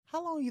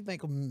How long you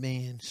think a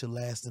man should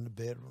last in the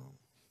bedroom?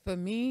 For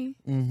me,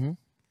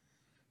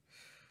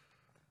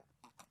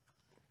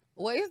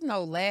 well, it's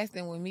no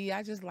lasting with me.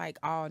 I just like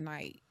all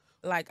night.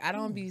 Like, I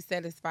don't be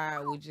satisfied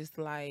with just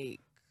like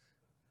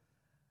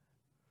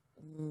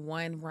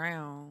one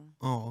round.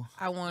 Oh.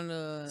 I want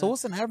to. So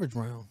what's an average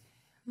round?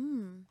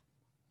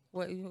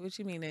 What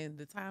you mean in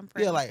the time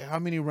frame? Yeah, like how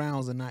many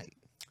rounds a night?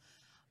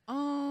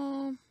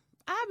 I'll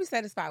be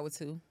satisfied with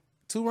 2.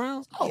 2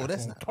 rounds? Oh,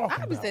 that's not.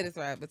 I'll be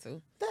satisfied with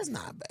 2. That's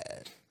not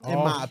bad. In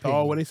my opinion.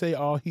 Oh, what they say,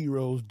 all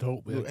heroes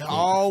don't wear capes.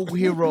 All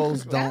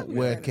heroes I'll don't be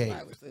wear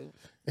satisfied capes.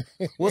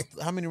 with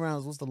 2. How many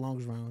rounds? What's the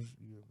longest rounds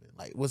you've been?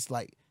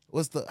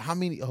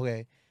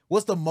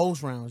 What's the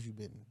most rounds you've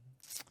been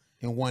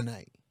in one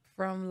night?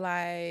 From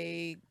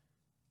like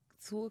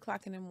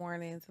 2:00 in the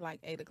morning to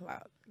like 8:00 in the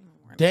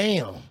morning.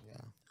 Damn.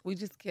 We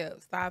just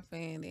kept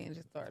stopping and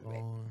just started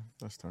back.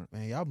 That's turn.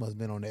 Man, y'all must have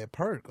been on that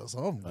perk or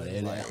something.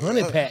 That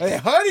honey pack.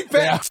 That honey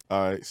pack.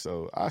 All right,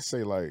 so I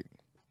say like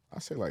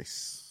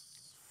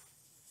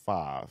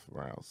 5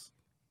 rounds.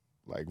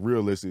 Like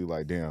realistically,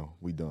 like damn,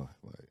 we done.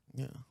 Like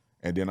Yeah.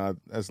 and then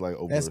that's like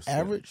over. That's a certain-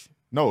 average?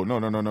 No. Oh, no.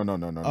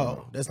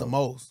 that's the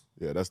most.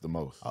 Yeah, that's the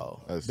most.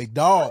 Oh, That's, big I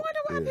dog. wonder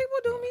why Yeah. people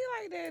do me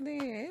like that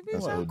then. It be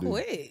That's so what I do.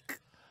 quick.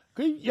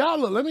 Y'all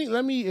look,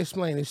 let me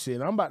explain this shit.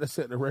 I'm about to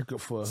set the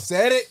record for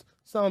Said it.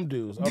 some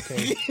dudes.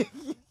 Okay.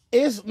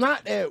 It's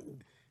not that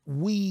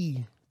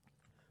we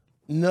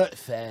nut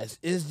fast.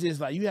 It's just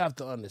like you have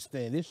to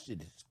understand this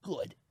shit is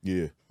good.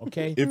 yeah.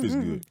 Okay? If it's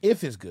good.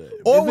 If it's good.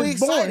 Or If we it's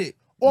boring, excited.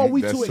 or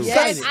we That's too true.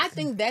 excited. Yes, I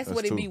think that's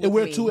what it That's be true. with And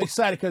we're me. too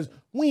excited because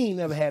we ain't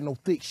never had no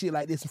thick shit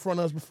like this in front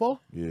of us before.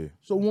 Yeah.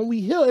 So when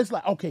we hear, it's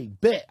like, okay,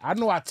 bet. I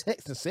know I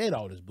text and said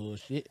all this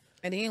bullshit.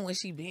 And then when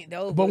she bent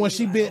over. But when you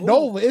she like, bent ooh.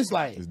 over, it's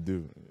like, It's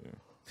different. Yeah.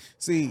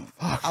 See,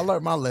 I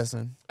learned my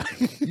lesson.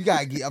 You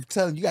gotta get. I'm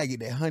telling you, you gotta get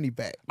that honey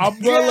pack.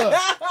 brother,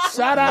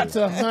 shout out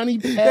to Honey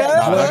Pat.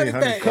 Yeah, boy. honey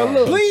pack. Cause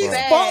look, Please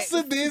Facts.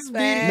 sponsor this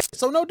Facts. video.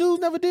 So no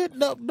dudes never did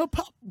no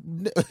pop.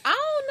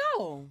 I don't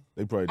know.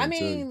 They probably I didn't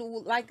tell you.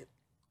 mean, like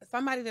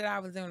somebody that I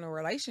was in a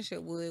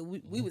relationship with,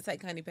 we would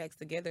take honey packs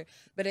together.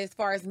 But as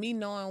far as me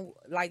knowing,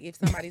 like if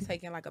somebody's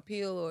taking like a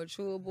pill or a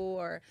chewable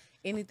or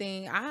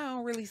anything, I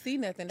don't really see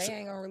nothing. They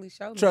ain't gonna really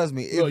show me. Trust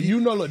me. look,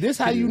 look, this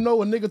how you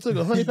know a nigga took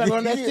a honey pack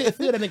on that shit.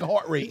 Feel that nigga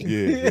heart rate.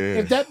 Yeah, yeah.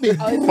 If that bitch,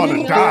 Oh, About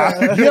to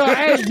die. yeah,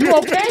 hey, you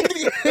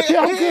okay?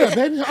 Yeah, I'm good,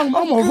 baby. I'm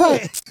all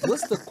right.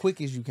 What's the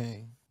quickest you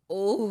came?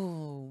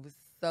 Ooh,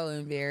 so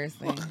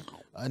embarrassing.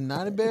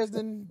 Not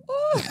embarrassing.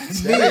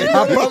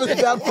 Yeah, I promise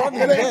you. I It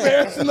promise ain't you.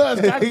 embarrassing us.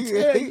 I can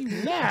tell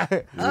you now.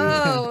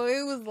 Oh,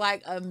 it was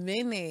like a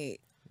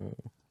minute.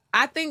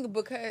 I think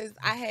because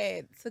I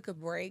had took a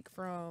break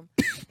from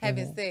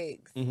having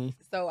sex.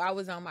 So I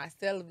was on my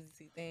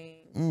celibacy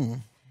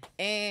thing.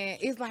 And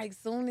it's like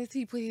soon as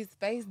he put his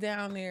face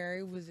down there,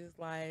 it was just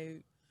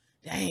like,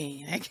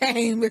 dang, that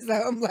came. So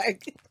I'm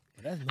like,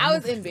 I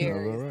was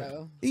embarrassed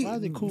though. Why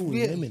is it cool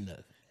with women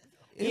though?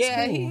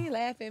 Yeah, cool. he ain't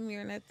laugh at me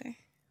or nothing.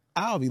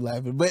 I'll be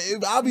laughing, but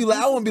I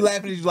won't be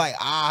laughing at you like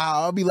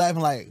I'll be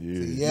laughing like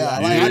Yeah.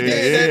 like I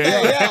did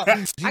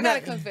that. Yeah. I got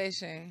a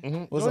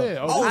confession. Go ahead.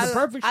 up? Oh, I, it's the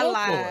perfect I show for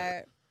lied.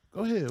 it.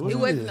 Go ahead. What It you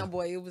wasn't did? no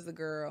boy. It was a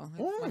girl.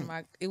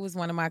 It was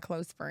one of my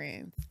close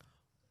friends.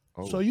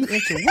 So you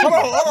into women?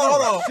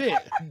 Hold on. Shit.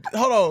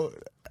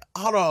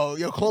 Hold on.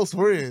 Your close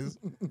friends.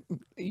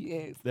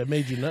 Yes. That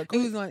made you nut It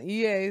quick? was one.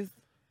 Yes.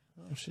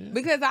 Oh, shit.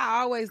 Because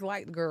I always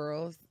liked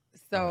girls.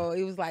 So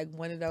it was like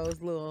one of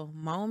those little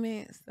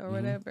moments or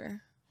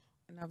whatever.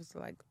 And I was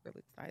like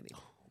really excited.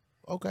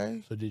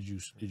 Okay. So did you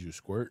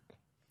squirt?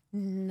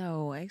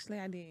 No, actually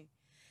I didn't.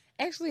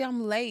 Actually,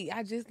 I'm late.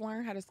 I just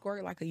learned how to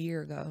squirt like a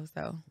year ago.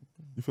 So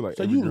You feel like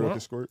So every you girl want-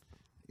 can squirt?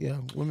 Yeah,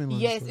 women. learn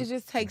yes, to it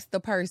just takes the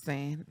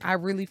person. I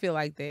really feel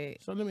like that.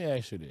 So let me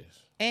ask you this.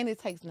 And it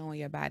takes knowing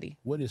your body.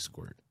 What is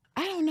squirt?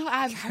 I don't know.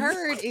 I've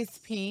heard it's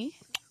pee.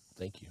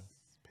 Thank you.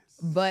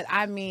 But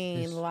I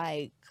mean,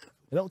 like,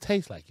 It don't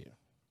taste like it.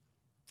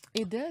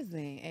 it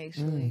doesn't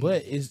actually.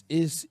 But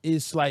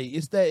it's like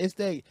it's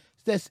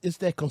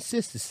that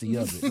consistency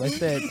of it. Like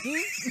that.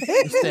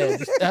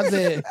 I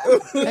said,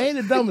 I ain't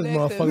the dumbest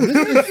motherfucker.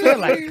 This feel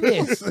like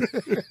piss.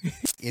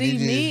 See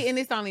me, and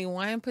it's only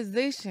one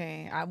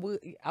position. I'm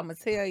gonna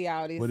tell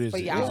y'all this What is for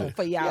it? y'all. Is it?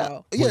 For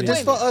y'all. Yeah,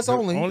 just for us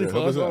only. Only Yeah, for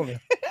help us us out. only.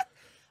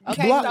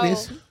 Okay, Block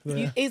so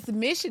this. it's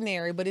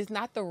missionary, but it's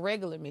not the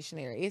regular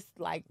missionary. It's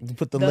like You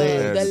put the the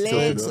legs,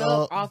 legs tilted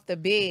up off the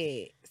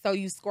bed. So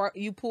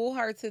you pull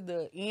her to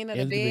the end of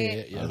the End of the bed,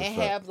 bed, yeah. and That's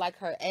right. have like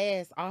her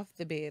ass off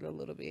the bed a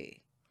little bit.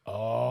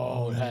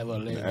 Oh, have a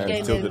leg. Ass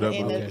And tilted up a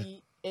and little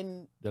the-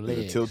 and The Is it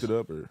legs. tilted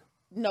up or?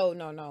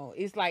 no.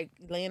 It's like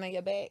laying on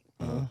your back,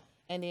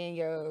 and then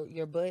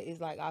your butt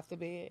is like off the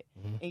bed,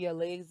 and your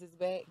legs is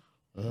back.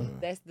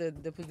 That's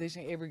the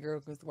position every girl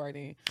can squirt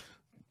in.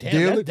 Damn,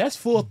 Dearly- that's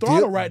full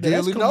throttle right there.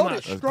 That's dearly coming out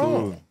noted. That's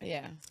strong. cool.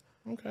 Yeah.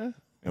 Okay.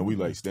 And we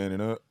like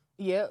standing up.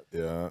 Yep.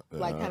 Yeah.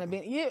 Like kind of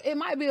been. Yeah, it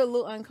might be a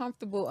little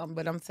uncomfortable,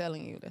 but I'm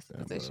telling you, that's the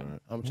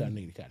position. I'm trying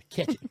to kind of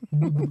catch it.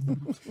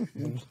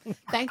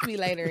 Thank me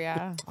later,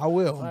 y'all. I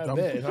will. I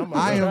bet. I'm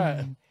I gonna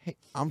am.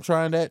 I'm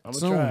trying that I'm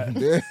soon.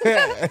 gonna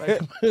try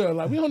it.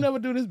 Like, we don't never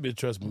do this, bitch.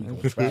 Trust me, we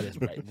gonna try this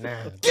right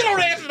now. Get on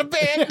the edge of the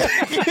bed.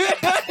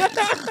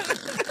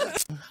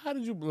 How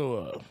did you blow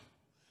up?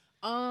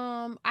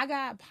 I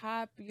got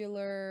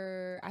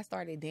popular. I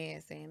started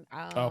dancing.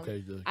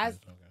 Okay, good.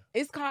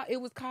 It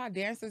was called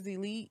Dancers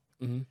Elite,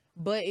 Mhm.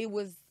 but it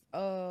was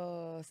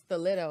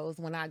stilettos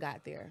when I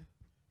got there.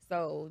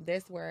 So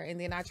that's where, and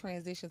then I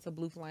transitioned to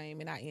Blue Flame,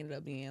 and I ended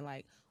up being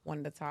like one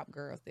of the top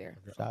girls there.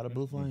 Shout out to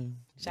Blue Flame.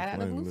 Shout out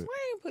to Flame Blue lit.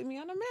 Flame, put me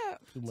on the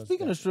map.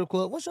 Speaking of strip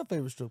club, what's your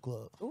favorite strip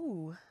club?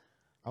 Ooh,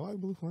 I like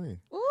Blue Flame.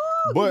 ooh,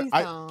 But give me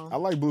I some.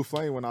 like Blue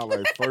Flame when I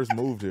like first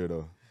moved here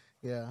though.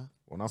 Yeah.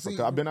 When I See-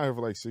 I've been out here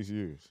for like 6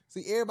 years.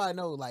 See, everybody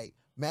know like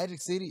Magic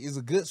City is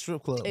a good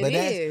strip club, It but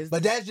is.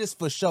 that's just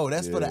for show.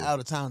 That's for the Yeah. out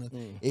of towners.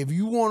 If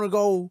you want to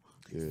go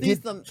Yeah. See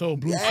some, So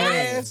Blue Flame.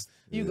 ass,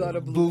 you go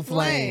to Blue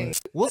Flame.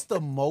 Flame. What's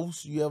the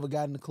most you ever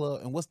got in the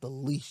club, and what's the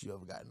least you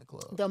ever got in the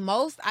club? The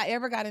most I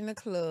ever got in the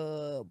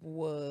club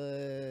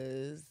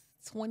was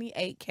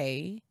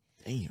 $28K.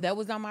 Damn. That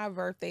was on my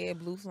birthday at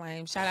Blue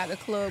Flame. Shout out to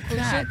Club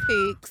Crucial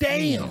Pics.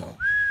 Damn.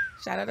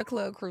 Shout out to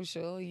Club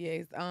Crucial.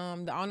 Yes.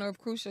 The owner of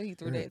Crucial, he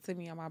threw that to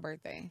me on my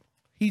birthday.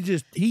 He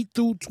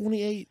threw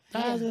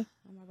 28,000.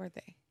 On my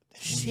birthday.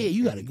 Shit,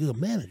 you got a good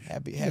manager.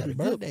 Happy You got a good-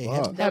 birthday.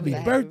 Fuck. Happy That was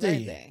a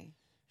birthday.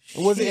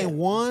 Was it Shit. in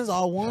ones,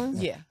 all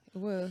ones? Yeah, it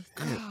was.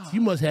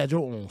 You must have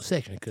your own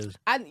section, cause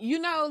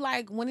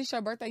Like when it's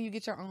your birthday, you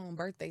get your own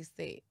birthday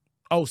set.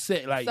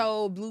 set like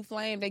So Blue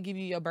Flame, they give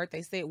you your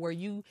birthday set where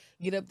you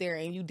get up there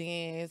and you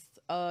dance.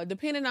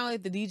 Depending on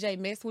if the DJ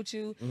mess with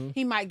you,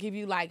 he might give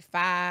you like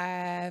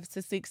 5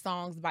 to 6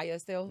 songs by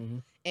yourself,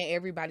 and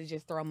everybody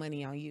just throw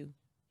money on you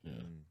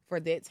for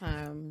that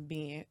time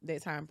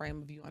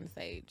frame of you on the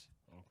stage.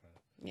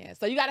 Okay. Yeah,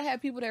 so you got to have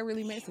people that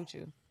really mess with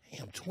you.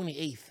 damn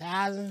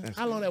 28,000. That's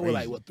How long that was?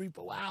 Like crazy.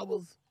 what? 3-4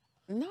 hours?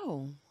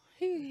 No,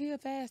 he a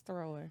fast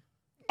thrower.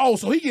 Oh,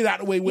 so he get out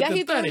the way with Yeah,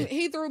 the 30.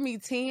 he threw me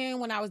 10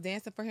 when I was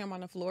dancing for him on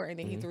the floor, and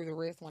then he threw the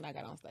rest when I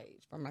got on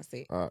stage for my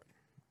set. All right.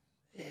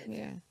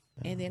 Yeah.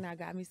 And then I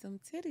got me some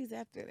titties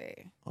after that.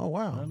 Oh I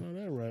wow, know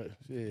that right.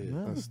 Shit.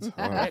 That's tough.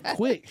 That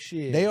quick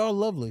shit. they are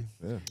lovely.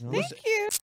 Yeah. Thank you.